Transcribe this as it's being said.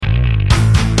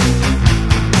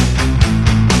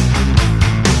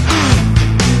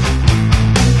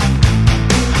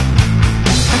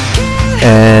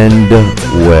And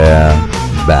we're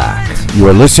back. You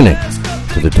are listening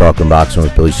to the Talking Boxing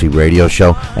with Billy C radio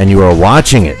show, and you are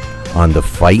watching it on the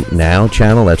Fight Now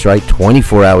channel. That's right,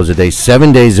 24 hours a day,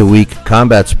 7 days a week.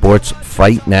 Combat Sports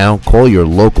Fight Now. Call your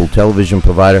local television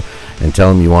provider and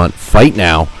tell them you want Fight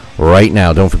Now right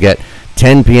now. Don't forget,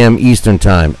 10 p.m. Eastern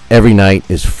Time every night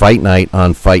is Fight Night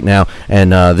on Fight Now.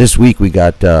 And this week we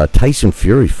got Tyson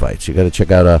Fury fights. You got to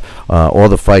check out all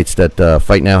the fights that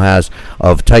Fight Now has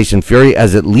of Tyson Fury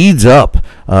as it leads up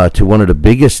to one of the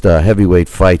biggest heavyweight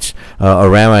fights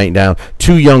around right now.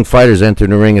 Two young fighters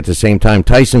entering the ring at the same time.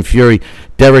 Tyson Fury,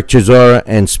 Derek Chisora,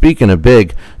 and speaking of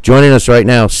big, joining us right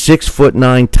now,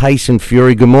 6'9" Tyson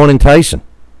Fury. Good morning, Tyson.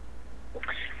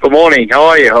 Good morning. How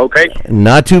are you? Okay?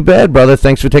 Not too bad, brother.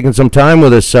 Thanks for taking some time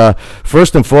with us.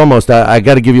 First and foremost, I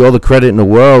got to give you all the credit in the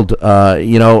world,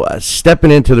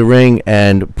 stepping into the ring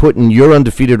and putting your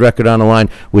undefeated record on the line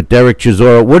with Derek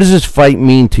Chisora. What does this fight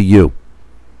mean to you?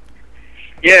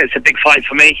 Yeah, it's a big fight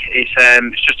for me.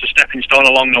 It's just a stepping stone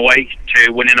along the way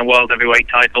to winning a world heavyweight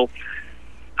title.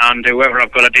 And whoever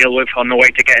I've got to deal with on the way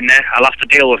to getting there, I'll have to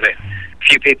deal with it. A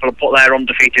few people have put their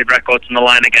undefeated records on the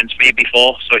line against me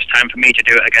before, so it's time for me to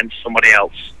do it against somebody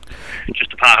else. It's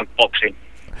just a part of boxing.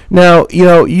 Now,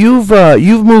 you've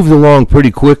moved along pretty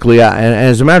quickly, and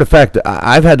as a matter of fact,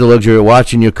 I've had the luxury of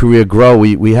watching your career grow.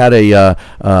 We had a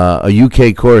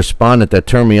UK correspondent that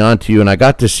turned me on to you, and I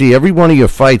got to see every one of your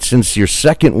fights since your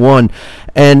second one,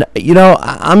 and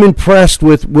I'm impressed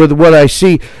with what I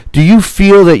see. Do you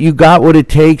feel that you got what it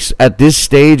takes at this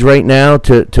stage right now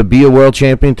to be a world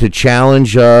champion, to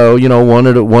challenge one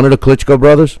of the Klitschko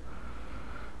brothers?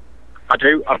 I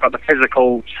do. I've got the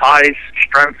physical size,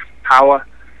 strength, power.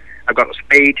 I've got the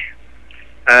speed,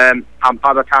 and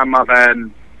by the time I've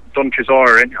done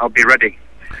Chisora in, I'll be ready.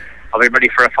 I'll be ready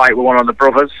for a fight with one of the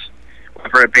brothers,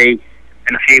 whether it be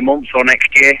in a few months or next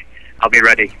year. I'll be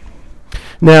ready.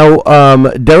 Now,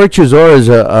 Derek Chisora is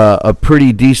a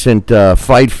pretty decent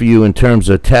fight for you in terms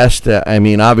of test. I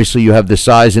mean, obviously you have the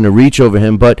size and the reach over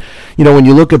him, but when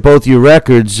you look at both your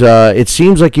records, it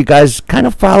seems like you guys kind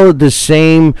of followed the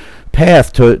same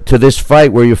path to this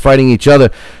fight where you're fighting each other.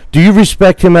 Do you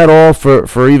respect him at all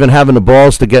for even having the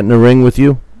balls to get in the ring with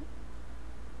you?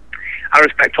 I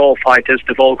respect all fighters.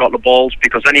 They've all got the balls,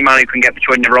 because any man who can get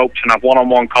between the ropes and have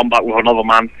one-on-one combat with another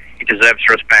man, he deserves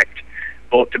respect.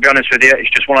 But to be honest with you, it's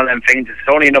just one of them things.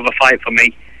 It's only another fight for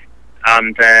me,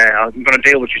 and I'm going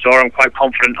to deal with Chisora. I'm quite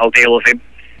confident I'll deal with him.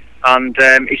 And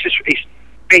he's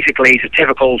a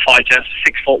typical fighter,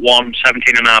 6'1",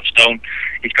 17.5 stone.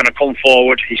 He's going to come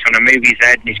forward, he's going to move his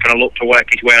head, and he's going to look to work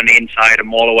his way on the inside and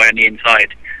maul away on the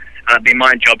inside. And it'd be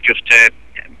my job just to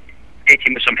hit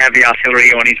him with some heavy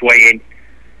artillery on his way in,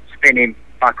 spin him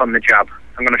back on the jab.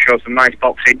 I'm going to show some nice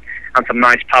boxing and some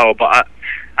nice power, but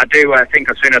I do think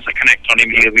as soon as I connect on him,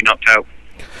 he'll be knocked out.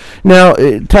 Now,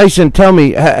 Tyson, tell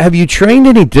me, have you trained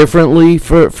any differently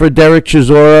for Derek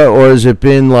Chisora, or has it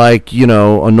been like, a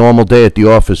normal day at the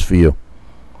office for you?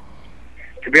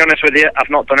 To be honest with you, I've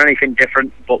not done anything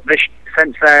different, but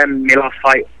since my last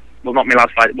fight, well, not my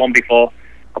last fight, one before,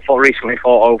 I recently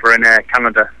fought over in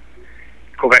Canada,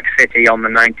 Quebec City, on the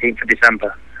 19th of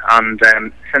December. And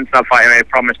since that fight, I made a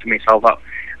promise to myself that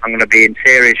I'm going to be in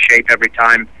serious shape every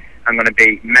time. I'm going to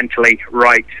be mentally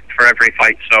right for every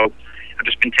fight, so I've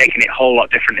just been taking it a whole lot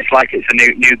different. It's like it's a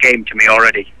new game to me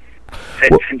already.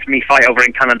 Since me fight over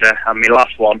in Canada and my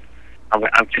last one,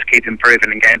 I've just keep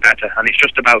improving and getting better. And it's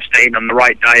just about staying on the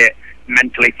right diet,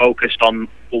 mentally focused on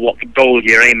what the goal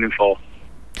you're aiming for.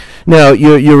 Now,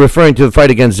 you're referring to the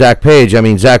fight against Zach Page. I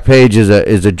mean, Zach Page is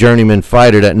a journeyman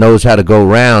fighter that knows how to go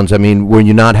rounds. I mean, were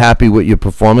you not happy with your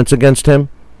performance against him?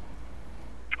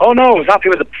 Oh, no, I was happy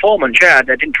with the performance, yeah.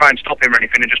 I didn't try and stop him or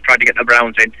anything. I just tried to get the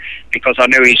rounds in, because I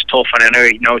knew he's tough and I knew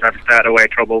he knows how to stay out of the way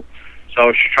of trouble. So I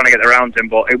was just trying to get the rounds in,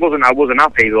 but I wasn't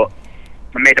happy. But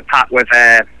I made a pact with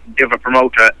the other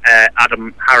promoter,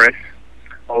 Adam Harris,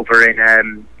 over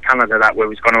in Canada, that we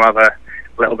was going to have a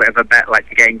little bit of a bet, like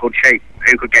to get in good shape.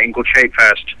 Who could get in good shape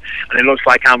first? And it looks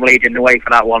like I'm leading the way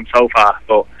for that one so far,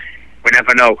 but we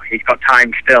never know. He's got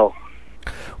time still.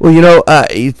 Well,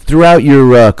 throughout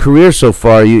your career so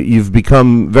far, you've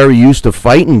become very used to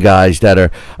fighting guys that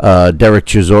are Derek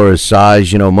Chisora's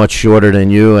size, much shorter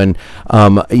than you. And,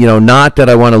 not that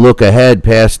I want to look ahead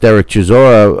past Derek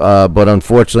Chisora, but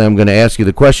unfortunately I'm going to ask you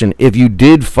the question. If you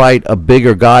did fight a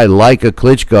bigger guy like a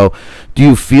Klitschko, do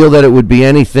you feel that it would be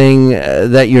anything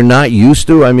that you're not used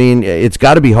to? I mean, it's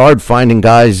got to be hard finding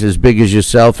guys as big as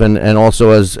yourself and also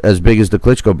as big as the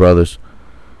Klitschko brothers.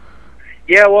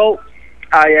 Yeah, well,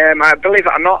 I believe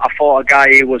it or not, I fought a guy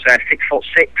who was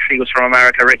 6'6". He was from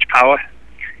America, Rich Power.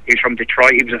 He was from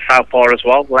Detroit. He was a southpaw as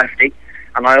well, lefty.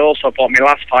 And I also fought my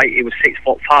last fight. He was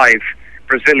 6'5",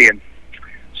 Brazilian.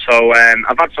 So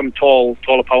I've had some tall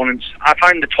opponents. I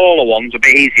find the taller ones a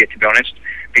bit easier, to be honest,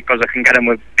 because I can get them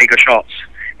with bigger shots.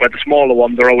 Where the smaller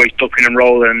ones are always ducking and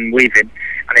rolling and weaving,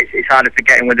 and it's harder to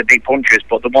get in with the big punches.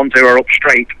 But the ones who are up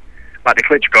straight, like the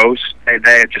Klitschko's,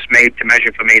 they're just made to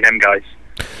measure for me, them guys.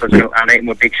 Because I'm hitting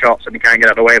with big shots and you can't get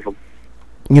out of the way of them.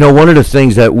 You know, one of the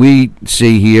things that we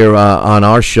see here on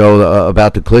our show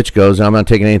about the Klitschko's, and I'm not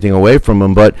taking anything away from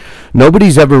them, but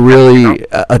nobody's ever really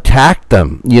attacked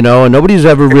them, you know, and nobody's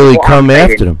ever really come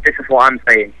after them. This is what I'm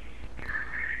saying.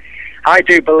 I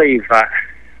do believe that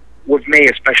with me,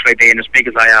 especially being as big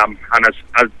as I am, and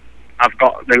as I've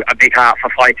got a big heart for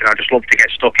fighting, I just love to get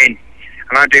stuck in.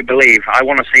 And I do believe, I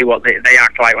want to see what they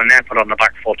act like when they're put on the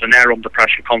back foot and they're under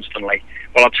pressure constantly.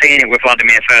 Well, I've seen it with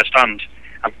Vladimir firsthand.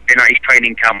 I've been at his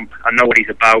training camp. I know what he's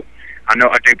about. I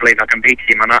do believe I can beat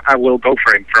him, and I will go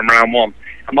for him from round one.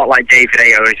 I'm not like David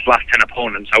A. or his last 10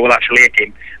 opponents. I will actually hit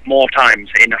him more times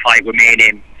in a fight with me and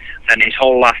him than his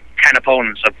whole last 10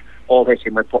 opponents have all hit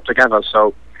him with put together.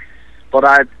 So, but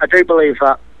I do believe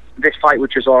that this fight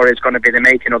with Chisora is going to be the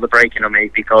making or the breaking of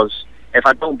me, because if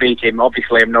I don't beat him,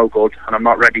 obviously I'm no good, and I'm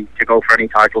not ready to go for any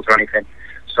titles or anything.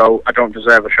 So I don't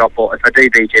deserve a shot. But if I do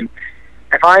beat him,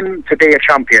 if I'm to be a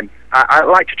champion, I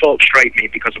like to talk straight, me,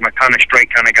 because I'm a kind of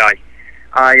straight kind of guy.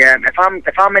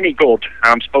 If I'm any good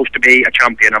and I'm supposed to be a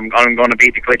champion, I'm going to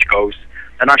beat the Klitschko's,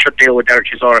 then I should deal with Derek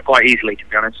Chisora quite easily, to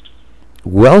be honest.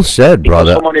 Well said,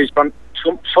 brother. Someone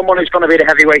who's going to be the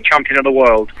heavyweight champion of the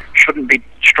world shouldn't be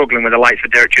struggling with the likes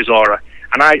of Derek Chisora.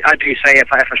 And I do say, if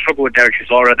I struggle with Derek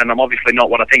Chisora, then I'm obviously not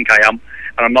what I think I am,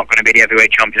 and I'm not going to be the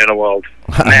heavyweight champion of the world.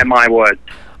 And they're my words.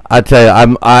 I tell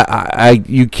you,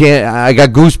 you can't. I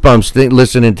got goosebumps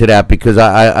listening to that, because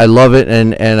I love it,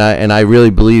 and I really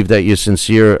believe that you're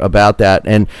sincere about that.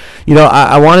 And you know,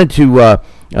 I wanted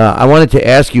to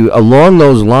ask you along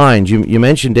those lines. You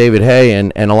mentioned David Haye,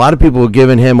 and a lot of people were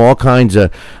giving him all kinds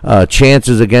of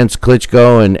chances against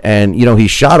Klitschko, and you know, he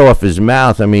shot off his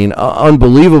mouth. I mean,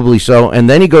 unbelievably so. And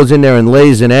then he goes in there and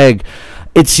lays an egg.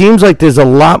 It seems like there's a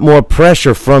lot more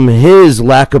pressure from his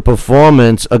lack of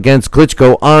performance against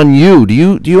Klitschko on you. Do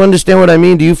you understand what I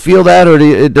mean? Do you feel that, or does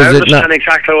it not? I understand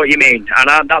exactly what you mean,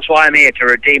 and that's why I'm here to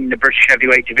redeem the British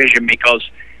heavyweight division, because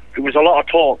there was a lot of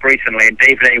talk recently, and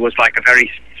David A. was like a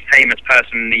very famous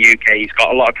person in the UK. He's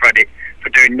got a lot of credit for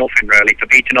doing nothing really, for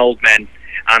beating old men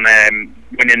and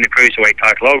winning the cruiserweight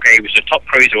title. Okay, he was a top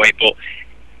cruiserweight, but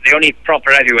the only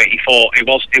proper heavyweight he fought, it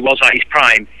was at his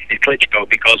prime, is Klitschko,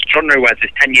 because John Ruiz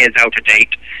is 10 years out of date.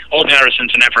 All the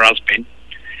Harrisons never has been.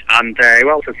 And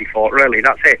who else has he fought, really?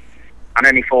 That's it. And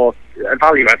then he fought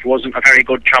Valiev, wasn't a very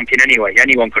good champion anyway.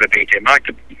 Anyone could have beat him. I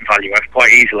could beat Valiev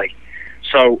quite easily.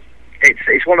 So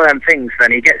it's one of them things.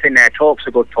 Then he gets in there, talks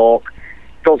a good talk,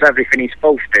 does everything he's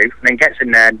supposed to, and then gets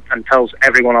in there and tells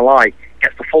everyone a lie.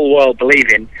 Gets the full world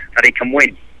believing that he can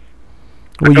win.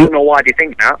 Well, I don't know why they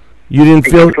think that. You didn't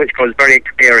feel Klitschko was very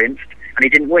experienced, and he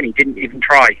didn't win. He didn't even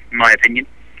try, in my opinion.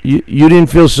 You didn't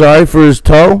feel sorry for his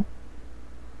toe?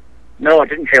 No, I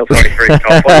didn't feel sorry for his toe.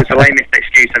 That was the lamest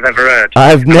excuse I've ever heard.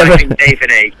 I think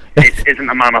David A. isn't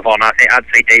a man of honour. I'd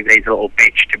say David A's a little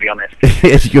bitch, to be honest.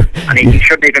 And he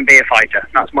shouldn't even be a fighter.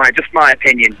 That's just my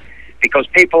opinion. Because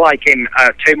people like him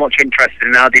are too much interested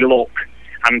in how they look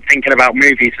and thinking about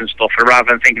movies and stuff,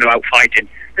 rather than thinking about fighting.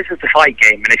 This is the fight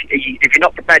game, and if you're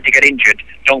not prepared to get injured,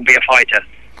 don't be a fighter.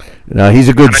 No, he's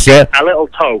a good a little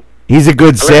toe. He's a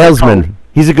good salesman.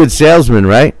 He's a good salesman,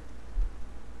 right?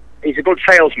 He's a good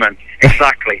salesman.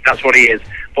 Exactly, that's what he is.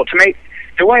 But to me,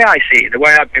 the way I see it, the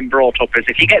way I've been brought up, is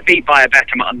if you get beat by a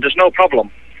better man, there's no problem.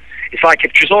 It's like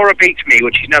if Chisora beats me,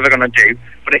 which he's never going to do,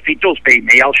 but if he does beat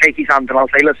me, I'll shake his hand and I'll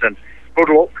say, listen, good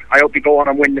luck, I hope you go on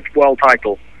and win the world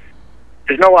title.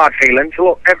 There's no hard feelings.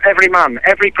 Look,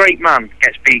 every great man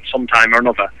gets beat sometime or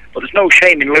another, but there's no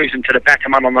shame in losing to the better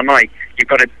man on the night. You've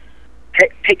got to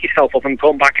pick yourself up and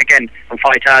come back again and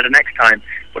fight harder next time.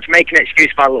 But to make an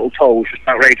excuse about little toes is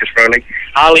outrageous, really.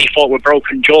 Ali fought with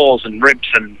broken jaws and ribs,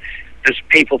 and there's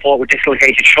people fought with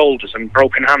dislocated shoulders and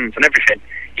broken hands and everything.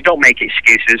 You don't make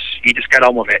excuses. You just get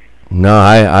on with it. No,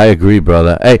 I agree,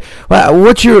 brother. Hey,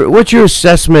 what's your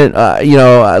assessment?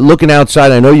 Looking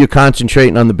outside, I know you're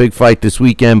concentrating on the big fight this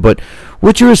weekend, but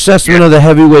what's your assessment of the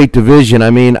heavyweight division? I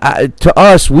mean, to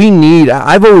us,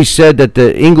 I've always said that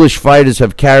the English fighters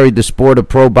have carried the sport of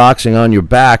pro boxing on your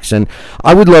backs, and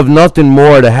I would love nothing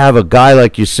more to have a guy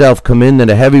like yourself come into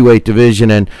the heavyweight division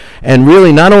and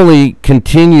really not only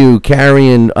continue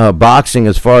carrying boxing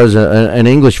as far as an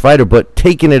English fighter, but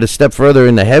taking it a step further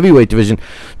in the heavyweight division.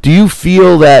 Do you you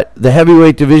feel that the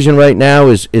heavyweight division right now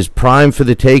is prime for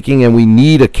the taking, and we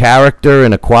need a character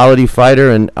and a quality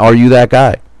fighter? And are you that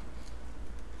guy?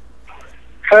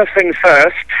 First things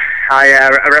first, I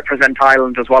represent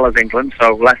Ireland as well as England,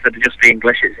 so less than just the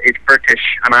English, it's British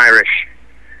and Irish.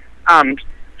 And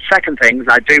second things,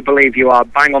 I do believe you are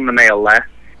bang on the nail there,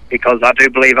 because I do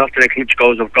believe after the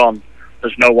Klitschko's have gone,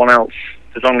 there's no one else.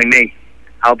 There's only me.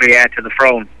 I'll be heir to the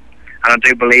throne. And I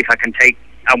do believe I can take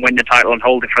and win the title and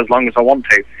hold it for as long as I want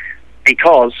to.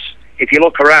 Because if you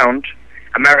look around,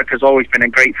 America's always been a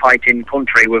great fighting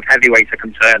country with heavyweights are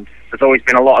concerned. There's always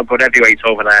been a lot of good heavyweights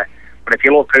over there. But if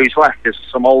you look who's left, there's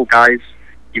some old guys.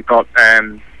 You've got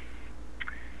the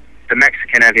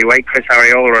Mexican heavyweight, Chris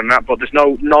Arreola and that, but there's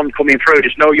none coming through.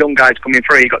 There's no young guys coming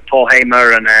through. You've got Thor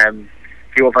Hamer and a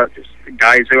few other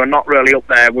guys who are not really up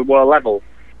there with world level.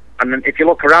 And then if you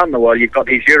look around the world, you've got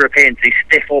these Europeans, these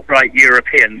stiff, upright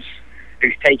Europeans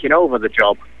who's taking over the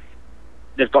job.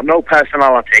 They've got no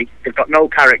personality. They've got no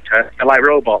character. They're like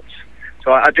robots.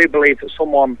 So I do believe that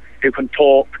someone who can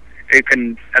talk,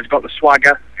 has got the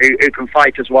swagger, who can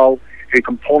fight as well, who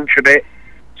can punch a bit,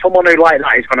 someone who like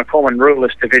that is going to come and rule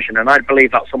this division, and I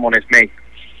believe that someone is me.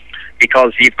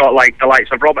 Because you've got like the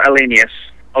likes of Robert Helenius.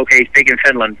 Okay, he's big in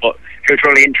Finland, but who's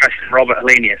really interested in Robert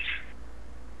Helenius?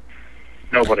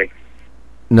 Nobody.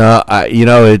 No,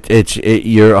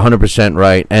 you're 100%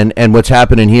 right, and what's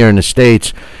happening here in the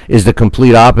States is the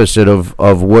complete opposite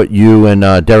of what you and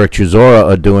Derek Chisora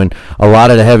are doing. A lot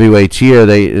of the heavyweights here,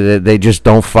 they just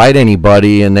don't fight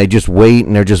anybody, and they just wait,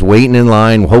 and they're just waiting in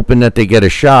line, hoping that they get a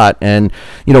shot. And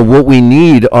what we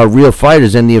need are real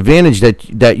fighters, and the advantage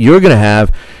that you're going to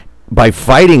have by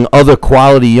fighting other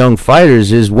quality young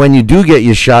fighters is when you do get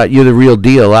your shot, you're the real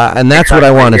deal, and that's what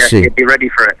I want to see. You'd be ready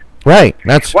for it. Right.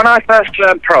 That's when I first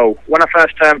turned pro.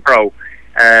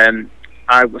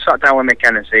 I sat down with Mick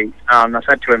Hennessy and I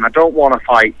said to him, I don't want to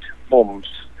fight bums,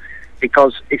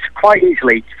 because it's quite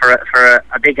easily for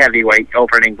a big heavyweight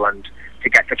over in England to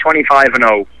get to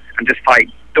 25-0 and just fight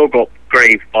dug up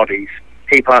grave bodies,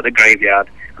 people at the graveyard,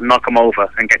 and knock them over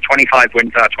and get 25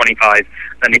 wins out of 25.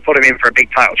 Then they put him in for a big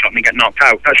title shot and they get knocked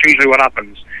out. That's usually what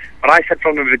happens. But I said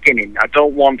from the beginning, I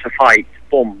don't want to fight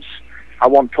bums. I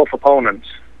want tough opponents.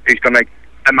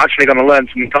 I'm actually going to learn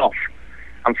something tough.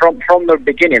 And from the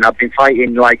beginning, I've been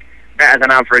fighting like better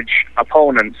than average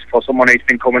opponents for someone who's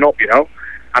been coming up,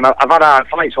 And I've had hard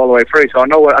fights all the way through, so I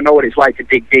know what it's like to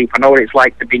dig deep. I know what it's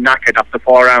like to be knackered after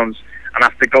 4 rounds and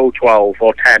have to go 12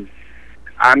 or 10.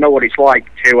 I know what it's like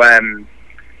to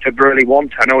really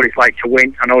want. I know what it's like to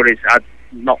win. I've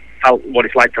not felt what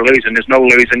it's like to lose, and there's no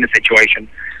lose in the situation.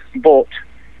 But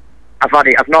I've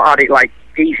not had it like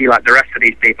easy like the rest of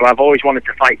these people. I've always wanted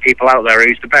to fight people out there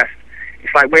who's the best.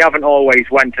 It's like we haven't always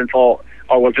went and thought,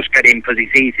 oh, we'll just get him because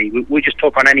he's easy. We just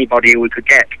took on anybody who we could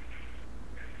get.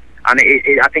 And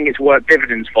I think it's worked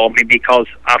dividends for me, because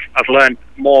I've learned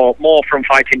more from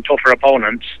fighting tougher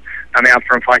opponents than I have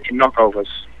from fighting knockovers.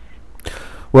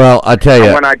 Well, I tell you,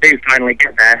 and when I do finally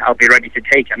get there, I'll be ready to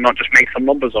take it and not just make some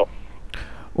numbers up.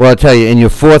 Well, I'll tell you, in your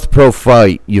 4th pro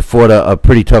fight, you fought a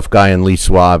pretty tough guy in Lee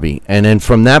Swaby. And then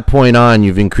from that point on,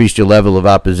 you've increased your level of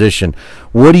opposition.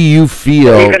 What do you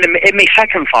feel? Even in my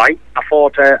second fight, I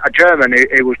fought a German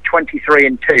who was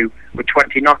 23-2 with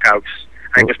 20 knockouts.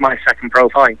 And it was my second pro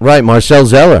fight. Right, Marcel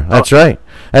Zeller. That's right.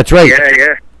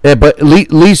 Yeah. Yeah, but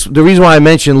the reason why I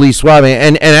mentioned Lee Swaby,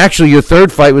 and actually your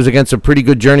 3rd fight was against a pretty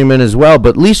good journeyman as well,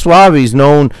 but Lee Swaby's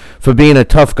known for being a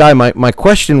tough guy. My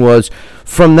question was,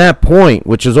 from that point,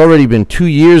 which has already been 2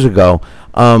 years ago,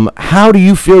 how do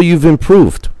you feel you've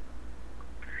improved?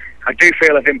 I do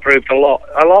feel I've improved a lot.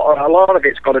 A lot of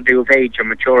it's got to do with age and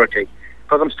maturity.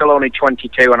 Because I'm still only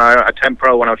 22 and I turned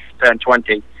pro when I turned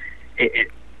 20.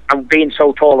 I'm being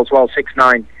so tall as well,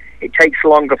 6'9". It takes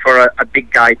longer for a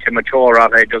big guy to mature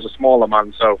rather than it does a smaller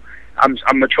man. So I'm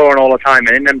maturing all the time.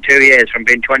 And in them 2 years, from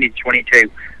being 20 to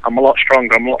 22, I'm a lot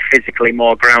stronger. I'm a lot physically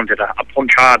more grounded. I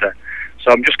punch harder.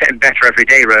 So I'm just getting better every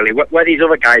day, really. Where these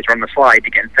other guys are on the slide, they're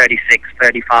getting 36,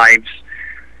 35s.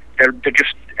 They're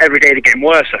just, every day they're getting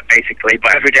worse, basically.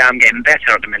 But every day I'm getting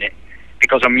better at the minute,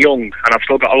 because I'm young and I've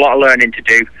still got a lot of learning to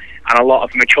do and a lot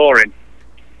of maturing.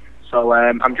 So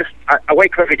I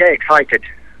wake up every day excited.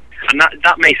 And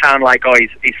that may sound like, oh,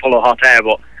 he's full of hot air,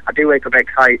 but I do wake up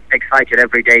excited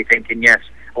every day thinking, yes,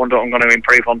 I wonder what I'm going to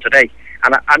improve on today.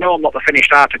 And I know I'm not the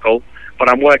finished article, but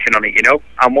I'm working on it,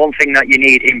 And one thing that you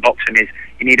need in boxing is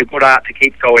you need a good heart to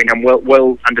keep going and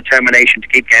will and determination to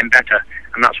keep getting better.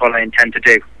 And that's what I intend to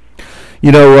do.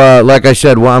 Like I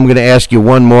said, well, I'm going to ask you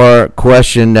one more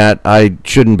question that I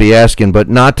shouldn't be asking, but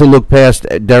not to look past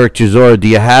Derek Chisora. Do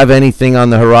you have anything on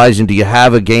the horizon? Do you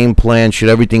have a game plan? Should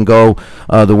everything go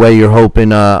the way you're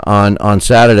hoping on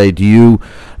Saturday? Do you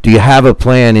have a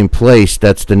plan in place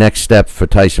that's the next step for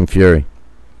Tyson Fury?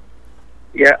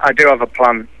 Yeah, I do have a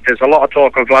plan. There's a lot of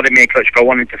talk of Vladimir Klitschko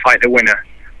wanting to fight the winner,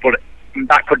 but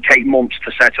that could take months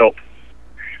to set up.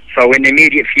 So in the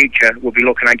immediate future, we'll be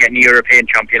looking at getting the European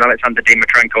champion Alexander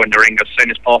Dimitrenko in the ring as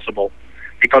soon as possible,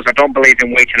 because I don't believe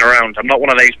in waiting around. I'm not one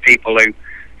of those people who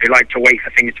like to wait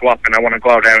for things to happen. I want to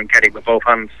go out there and get it with both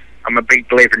hands. I'm a big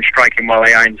believer in striking while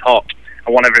the iron's hot.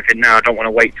 I want everything now. I don't want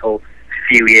to wait till a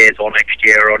few years or next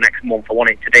year or next month. I want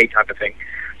it today type of thing.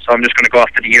 So I'm just going to go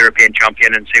after the European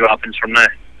champion and see what happens from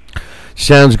there.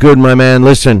 Sounds good, my man.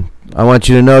 Listen, I want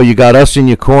you to know you got us in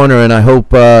your corner, and I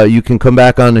hope you can come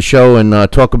back on the show and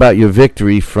talk about your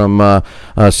victory from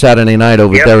Saturday night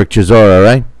over Derek Chisora, all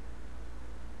right?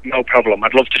 No problem.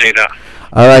 I'd love to do that.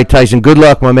 All right, Tyson, good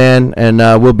luck, my man, and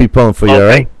we'll be pulling for you, all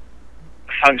right?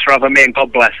 Thanks for having me, and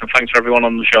God bless, and thanks for everyone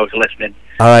on the show for listening.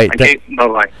 All right. Thank you.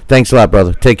 Bye-bye. Thanks a lot,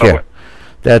 brother. Take care.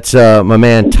 That's my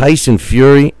man Tyson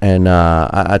Fury, and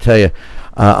I tell you,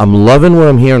 I'm loving what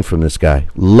I'm hearing from this guy.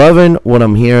 Loving what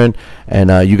I'm hearing,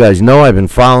 and you guys know I've been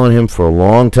following him for a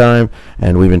long time,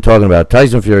 and we've been talking about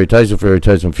Tyson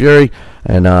Fury,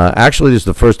 and actually this is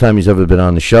the first time he's ever been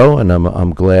on the show, and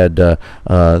I'm glad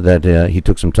that he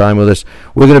took some time with us.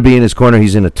 We're going to be in his corner.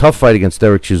 He's in a tough fight against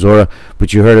Derek Chisora,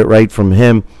 but you heard it right from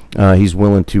him. He's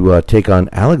willing to take on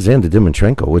Alexander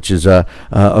Dimitrenko, which is a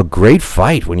great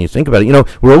fight when you think about it.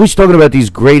 We're always talking about these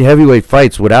great heavyweight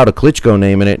fights without a Klitschko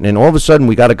name in it, and all of a sudden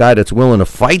we got a guy that's willing to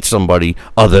fight somebody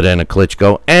other than a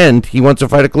Klitschko, and he wants to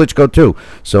fight a Klitschko too.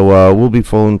 So we'll be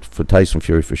pulling for Tyson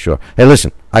Fury for sure. Hey,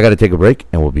 listen, I got to take a break,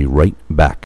 and we'll be right back.